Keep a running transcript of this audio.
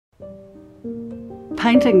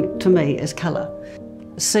Painting to me is colour.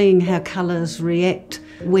 Seeing how colours react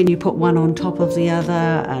when you put one on top of the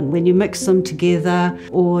other and when you mix them together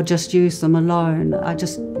or just use them alone. I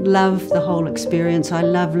just love the whole experience. I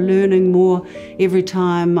love learning more every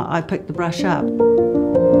time I pick the brush up.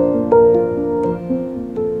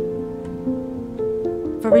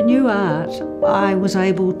 For RenewArt, I was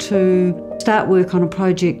able to start work on a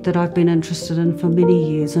project that I've been interested in for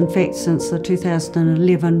many years. In fact, since the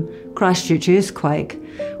 2011 Christchurch earthquake,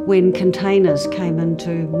 when containers came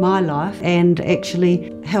into my life and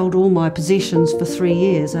actually held all my possessions for 3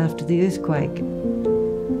 years after the earthquake.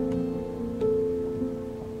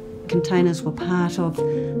 Containers were part of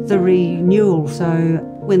the renewal, so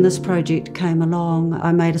when this project came along,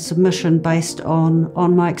 I made a submission based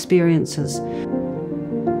on my experiences.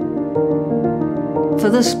 For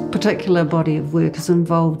this particular body of work has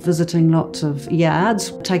involved visiting lots of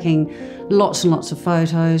yards, taking lots and lots of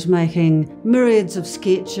photos, making myriads of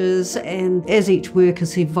sketches, and as each work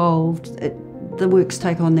has evolved, the works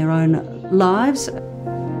take on their own lives.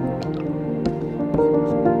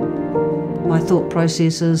 My thought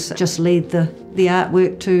processes just lead the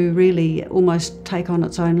artwork to really almost take on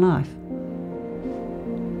its own life.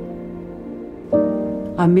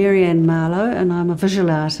 I'm Maryanne Marlow and I'm a visual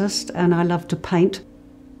artist and I love to paint.